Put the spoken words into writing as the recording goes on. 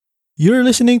You're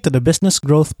listening to the Business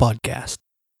Growth Podcast,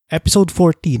 episode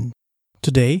 14.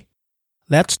 Today,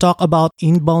 let's talk about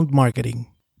inbound marketing.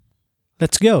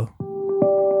 Let's go.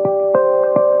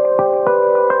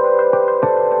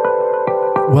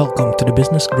 Welcome to the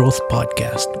Business Growth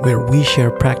Podcast, where we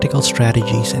share practical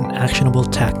strategies and actionable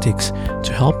tactics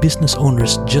to help business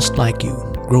owners just like you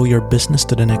grow your business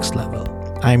to the next level.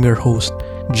 I'm your host,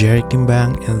 Jerry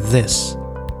Timbang, and this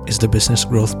is the Business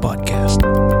Growth Podcast.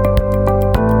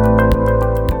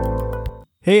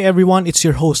 Hey everyone, it's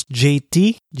your host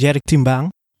JT, Jeric Timbang,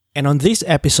 and on this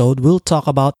episode, we'll talk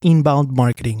about inbound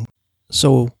marketing.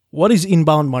 So, what is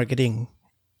inbound marketing?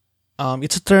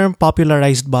 It's a term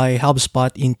popularized by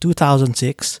HubSpot in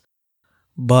 2006,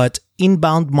 but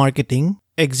inbound marketing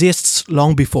exists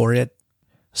long before it.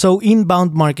 So,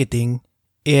 inbound marketing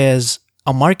is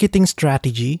a marketing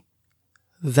strategy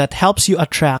that helps you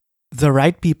attract the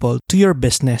right people to your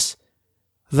business.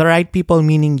 The right people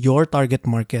meaning your target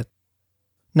market.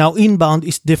 Now, inbound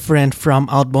is different from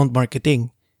outbound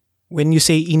marketing. When you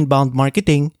say inbound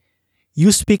marketing,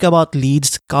 you speak about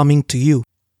leads coming to you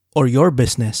or your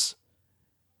business.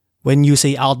 When you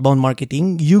say outbound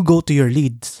marketing, you go to your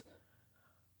leads.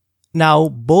 Now,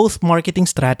 both marketing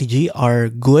strategy are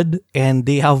good and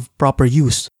they have proper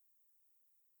use.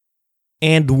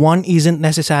 And one isn't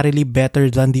necessarily better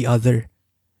than the other.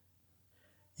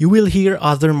 You will hear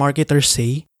other marketers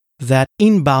say that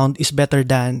inbound is better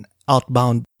than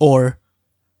outbound or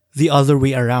the other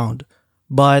way around.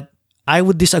 But I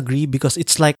would disagree because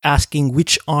it's like asking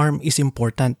which arm is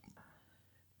important.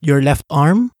 Your left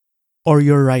arm or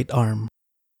your right arm?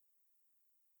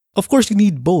 Of course, you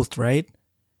need both, right?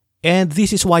 And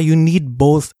this is why you need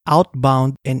both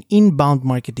outbound and inbound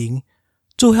marketing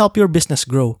to help your business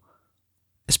grow.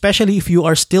 Especially if you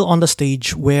are still on the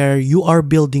stage where you are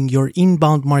building your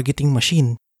inbound marketing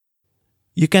machine.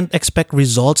 You can't expect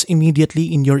results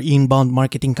immediately in your inbound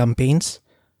marketing campaigns,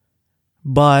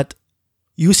 but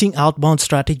using outbound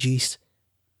strategies,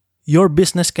 your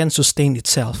business can sustain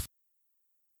itself.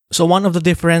 So one of the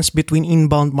difference between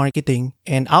inbound marketing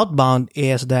and outbound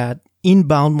is that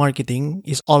inbound marketing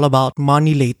is all about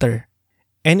money later,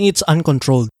 and it's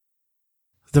uncontrolled.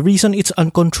 The reason it's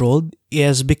uncontrolled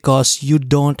is because you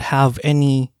don't have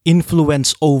any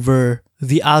influence over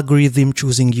the algorithm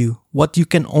choosing you. What you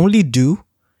can only do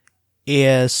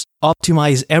is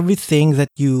optimize everything that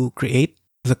you create,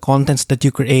 the contents that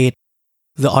you create,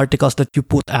 the articles that you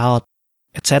put out,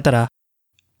 etc.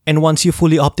 And once you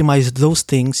fully optimize those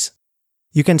things,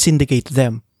 you can syndicate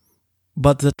them.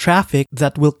 But the traffic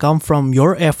that will come from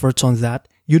your efforts on that,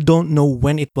 you don't know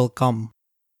when it will come.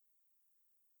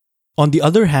 On the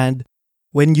other hand,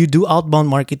 when you do outbound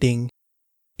marketing,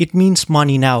 it means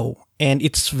money now and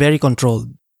it's very controlled.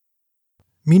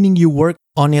 Meaning you work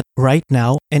on it right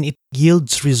now and it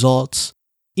yields results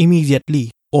immediately,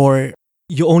 or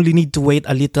you only need to wait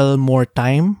a little more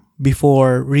time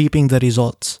before reaping the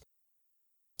results.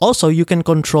 Also, you can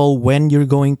control when you're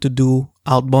going to do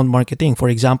outbound marketing. For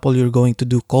example, you're going to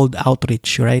do cold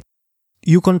outreach, right?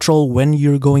 You control when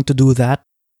you're going to do that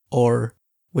or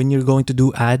when you're going to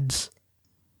do ads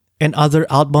and other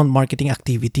outbound marketing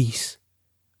activities.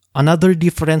 Another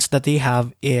difference that they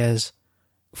have is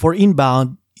for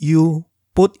inbound, you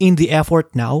put in the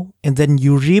effort now and then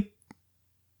you reap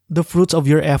the fruits of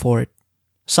your effort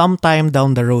sometime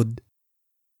down the road.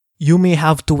 You may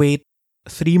have to wait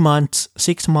 3 months,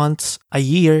 6 months, a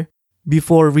year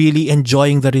before really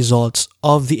enjoying the results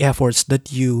of the efforts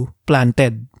that you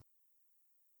planted.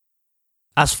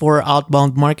 As for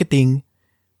outbound marketing,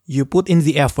 you put in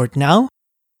the effort now,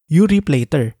 you reap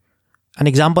later. An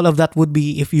example of that would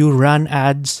be if you run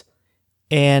ads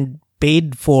and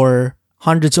paid for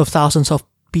hundreds of thousands of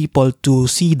people to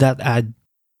see that ad.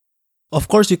 Of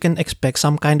course, you can expect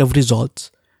some kind of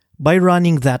results by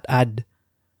running that ad.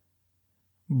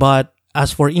 But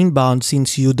as for inbound,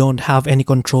 since you don't have any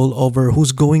control over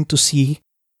who's going to see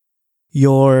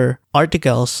your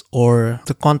articles or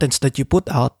the contents that you put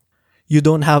out, you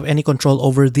don't have any control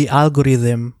over the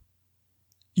algorithm.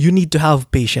 You need to have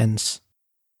patience.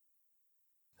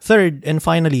 Third and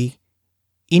finally,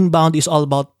 inbound is all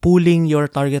about pulling your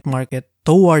target market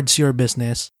towards your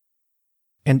business.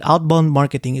 And outbound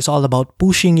marketing is all about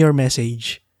pushing your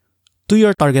message to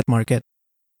your target market.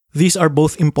 These are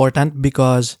both important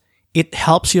because it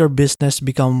helps your business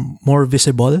become more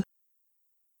visible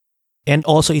and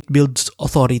also it builds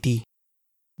authority.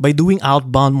 By doing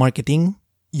outbound marketing,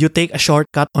 you take a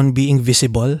shortcut on being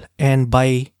visible, and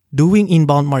by doing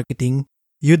inbound marketing,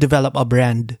 you develop a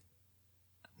brand.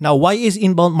 Now, why is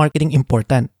inbound marketing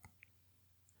important?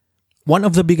 One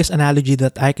of the biggest analogy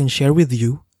that I can share with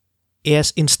you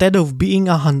is instead of being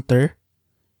a hunter,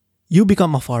 you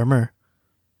become a farmer.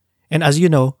 And as you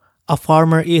know, a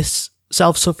farmer is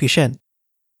self-sufficient.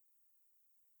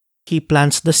 He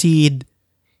plants the seed,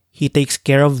 he takes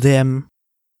care of them,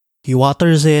 he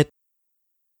waters it.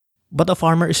 But a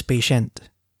farmer is patient.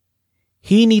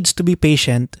 He needs to be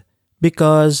patient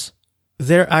because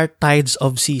there are tides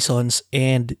of seasons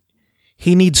and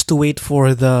he needs to wait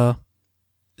for the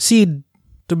seed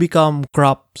to become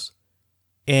crops.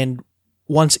 And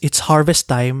once it's harvest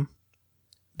time,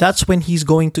 that's when he's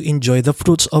going to enjoy the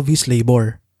fruits of his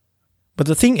labor. But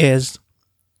the thing is,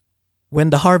 when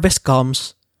the harvest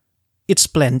comes, it's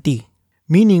plenty.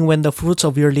 Meaning when the fruits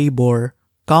of your labor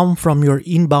come from your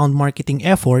inbound marketing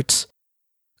efforts,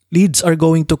 leads are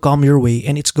going to come your way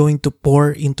and it's going to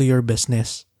pour into your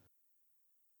business.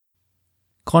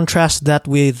 Contrast that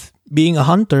with being a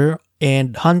hunter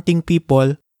and hunting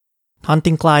people,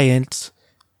 hunting clients,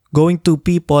 going to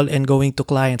people and going to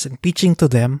clients and pitching to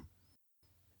them.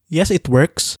 Yes, it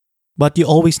works, but you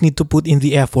always need to put in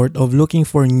the effort of looking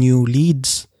for new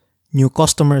leads, new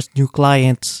customers, new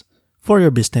clients for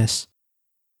your business.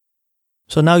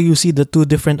 So now you see the two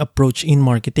different approach in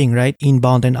marketing, right?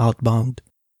 Inbound and outbound.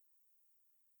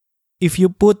 If you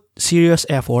put serious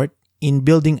effort in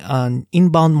building an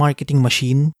inbound marketing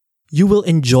machine, you will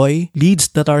enjoy leads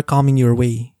that are coming your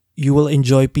way. You will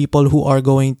enjoy people who are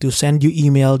going to send you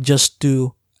email just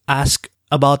to ask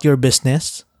about your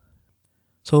business.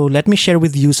 So let me share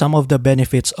with you some of the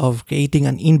benefits of creating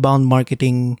an inbound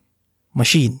marketing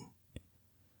machine.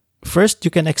 First, you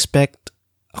can expect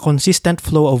a consistent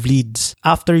flow of leads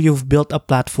after you've built a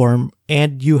platform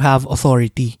and you have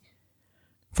authority.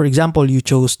 For example, you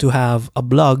chose to have a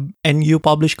blog and you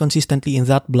publish consistently in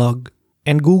that blog,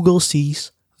 and Google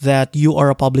sees that you are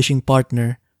a publishing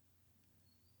partner.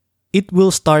 It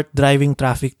will start driving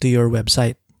traffic to your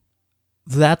website.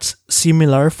 That's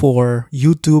similar for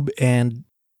YouTube and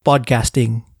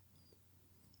podcasting.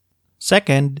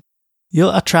 Second,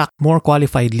 you'll attract more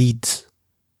qualified leads.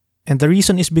 And the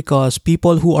reason is because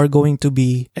people who are going to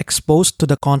be exposed to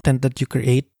the content that you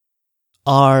create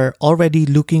are already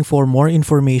looking for more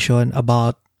information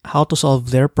about how to solve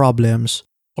their problems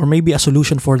or maybe a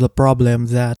solution for the problem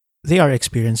that they are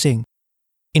experiencing.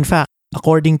 In fact,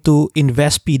 according to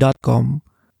investp.com,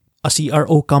 a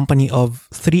CRO company of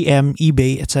 3M,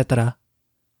 eBay, etc.,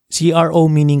 CRO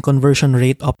meaning conversion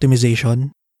rate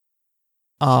optimization,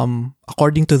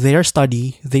 according to their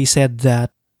study, they said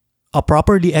that a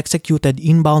properly executed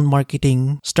inbound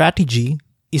marketing strategy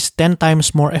is 10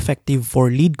 times more effective for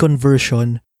lead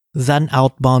conversion than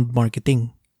outbound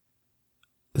marketing.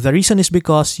 The reason is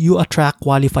because you attract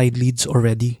qualified leads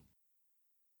already.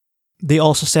 They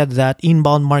also said that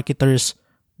inbound marketers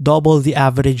double the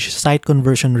average site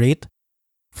conversion rate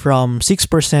from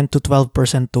 6% to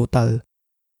 12% total.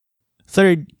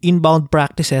 Third, inbound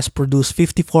practices produce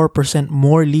 54%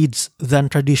 more leads than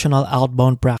traditional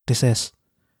outbound practices.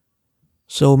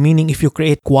 So meaning if you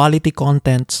create quality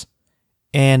contents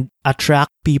and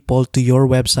attract people to your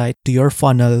website, to your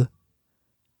funnel,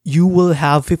 you will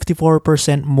have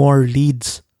 54% more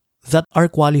leads that are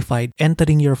qualified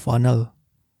entering your funnel.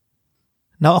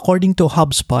 Now, according to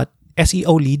HubSpot,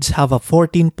 SEO leads have a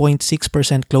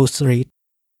 14.6% close rate,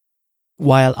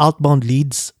 while outbound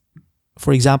leads,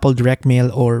 for example, direct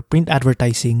mail or print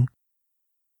advertising,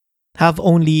 have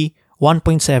only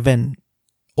 1.7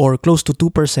 or close to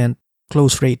 2%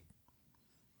 close rate.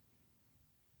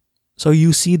 So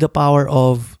you see the power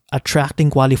of attracting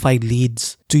qualified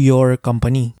leads to your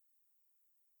company.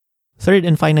 Third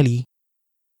and finally,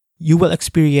 you will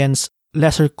experience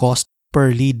lesser cost per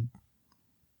lead.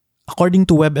 According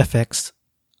to WebFX,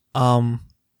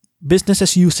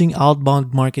 businesses using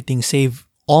outbound marketing save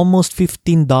almost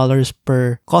 $15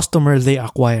 per customer they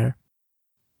acquire.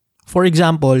 For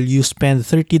example, you spend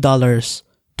 $30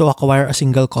 to acquire a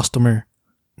single customer.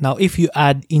 Now, if you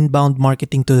add inbound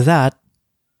marketing to that,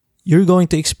 you're going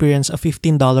to experience a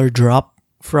 $15 drop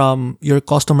from your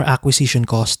customer acquisition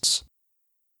costs.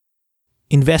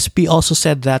 InvestP also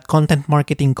said that content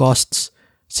marketing costs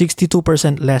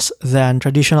 62% less than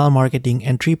traditional marketing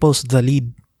and triples the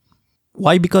lead.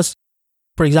 Why? Because,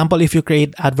 for example, if you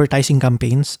create advertising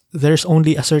campaigns, there's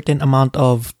only a certain amount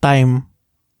of time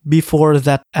before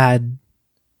that ad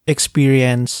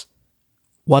experience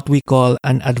what we call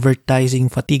an advertising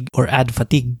fatigue or ad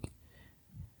fatigue.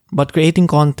 But creating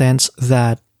contents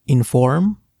that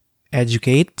inform,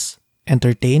 educates,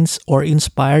 entertains, or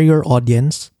inspire your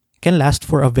audience can last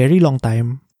for a very long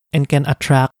time and can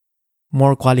attract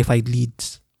more qualified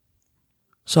leads.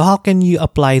 So how can you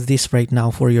apply this right now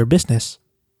for your business?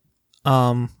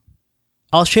 I'll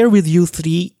share with you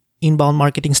 3 inbound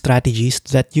marketing strategies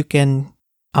that you can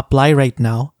apply right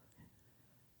now,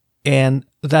 and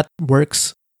that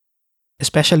works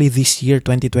especially this year,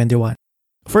 2021.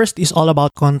 First is all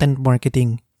about content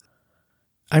marketing.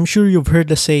 I'm sure you've heard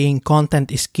the saying,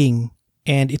 content is king,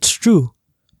 and it's true,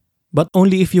 but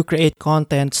only if you create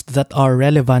contents that are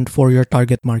relevant for your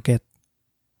target market.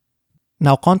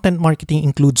 Now, content marketing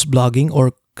includes blogging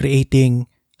or creating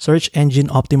search engine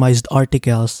optimized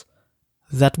articles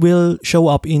that will show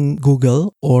up in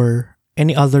Google or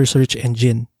any other search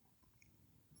engine.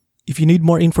 If you need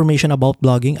more information about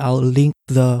blogging, I'll link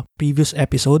the previous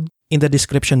episode in the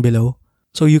description below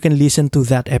so you can listen to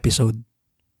that episode.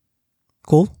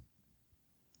 Cool?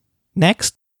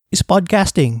 Next is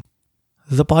podcasting.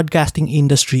 The podcasting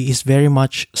industry is very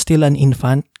much still an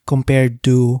infant compared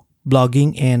to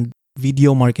blogging and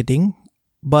video marketing,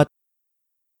 but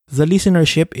the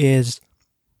listenership is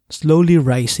slowly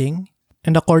rising,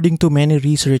 and according to many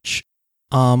research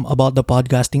about the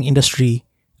podcasting industry,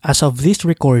 as of this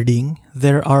recording,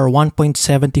 there are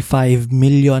 1.75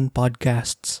 million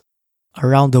podcasts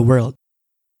around the world.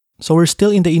 So we're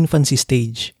still in the infancy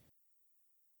stage.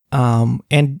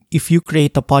 And if you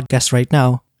create a podcast right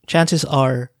now, chances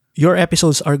are your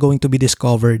episodes are going to be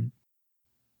discovered.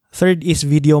 Third is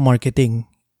video marketing.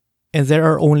 And there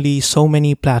are only so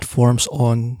many platforms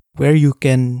on where you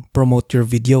can promote your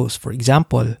videos. For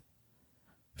example,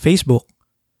 Facebook,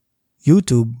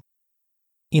 YouTube,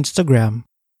 Instagram,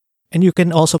 and you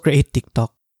can also create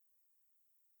TikTok.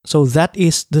 So that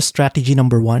is the strategy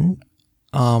number 1,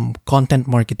 content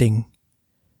marketing.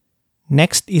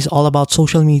 Next is all about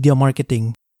social media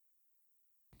marketing.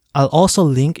 I'll also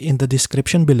link in the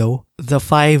description below the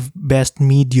 5 best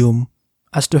medium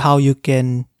as to how you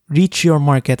can reach your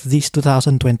market this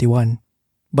 2021.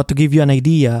 But to give you an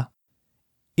idea,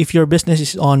 if your business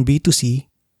is on B2C,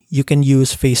 you can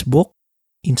use Facebook,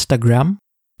 Instagram,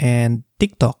 and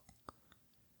TikTok.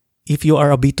 If you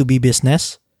are a B2B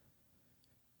business,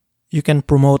 you can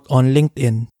promote on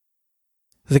LinkedIn.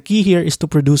 The key here is to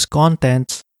produce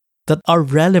contents that are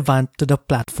relevant to the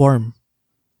platform.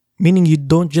 Meaning you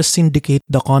don't just syndicate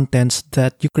the contents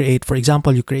that you create. For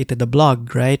example, you created a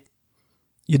blog, right?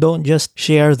 You don't just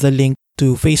share the link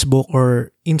to Facebook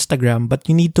or Instagram, but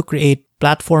you need to create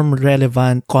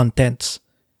platform-relevant contents.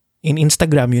 In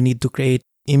Instagram, you need to create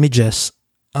images,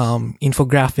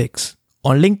 infographics.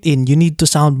 On LinkedIn, you need to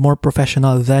sound more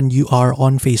professional than you are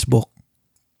on Facebook.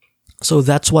 So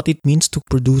that's what it means to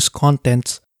produce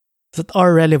contents that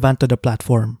are relevant to the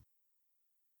platform.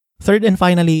 Third and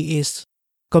finally is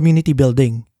community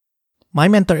building. My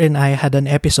mentor and I had an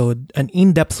episode, an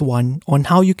in-depth one, on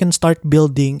how you can start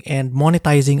building and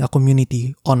monetizing a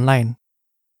community online.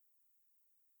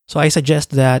 So I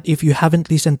suggest that if you haven't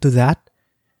listened to that,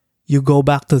 you go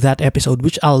back to that episode,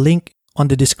 which I'll link on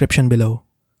the description below.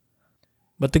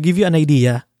 But to give you an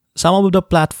idea, some of the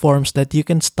platforms that you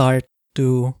can start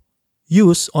to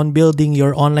use on building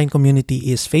your online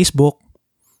community is Facebook.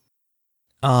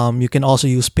 You can also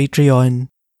use Patreon.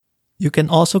 You can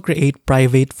also create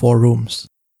private forums.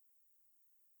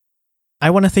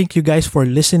 I want to thank you guys for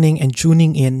listening and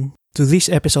tuning in to this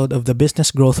episode of the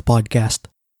Business Growth Podcast.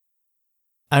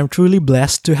 I'm truly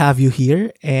blessed to have you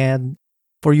here and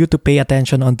for you to pay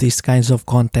attention on these kinds of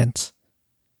contents.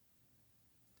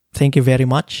 Thank you very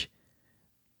much.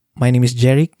 My name is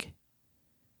Jeric.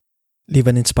 Live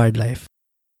an inspired life.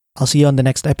 I'll see you on the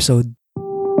next episode.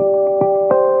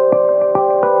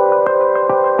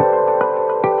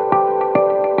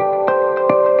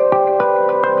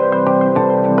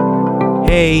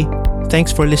 Hey,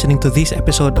 thanks for listening to this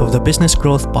episode of the Business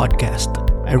Growth Podcast.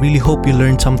 I really hope you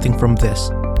learned something from this.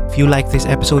 If you like this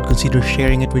episode, consider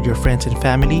sharing it with your friends and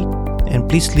family, and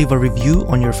please leave a review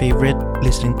on your favorite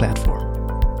listening platform.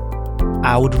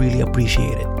 I would really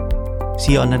appreciate it.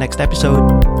 See you on the next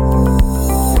episode.